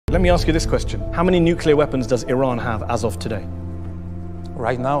Let me ask you this question. How many nuclear weapons does Iran have as of today?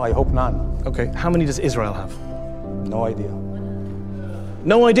 Right now, I hope none. Okay, how many does Israel have? No idea.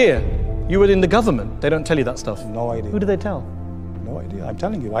 No idea? You were in the government. They don't tell you that stuff. No idea. Who do they tell? No idea. I'm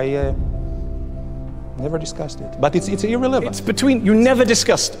telling you, I never discussed it. But it's irrelevant. It's between, you never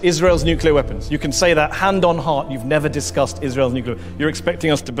discussed Israel's nuclear weapons. You can say that hand on heart, you've never discussed Israel's nuclear. You're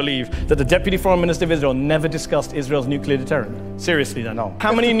expecting us to believe that the Deputy Foreign Minister of Israel never discussed Israel's nuclear deterrent? Seriously then? No.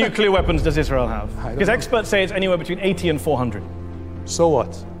 How many nuclear weapons does Israel have? Because know. experts say it's anywhere between 80 and 400. So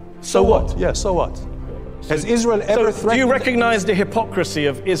what? So what? Yeah, so what? Has Israel ever threatened? Do you recognize the hypocrisy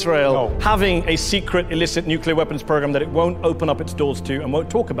of Israel No. having a secret illicit nuclear weapons program that it won't open up its doors to and won't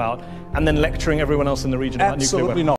talk about, and then lecturing everyone else in the region about nuclear weapons? Absolutely not.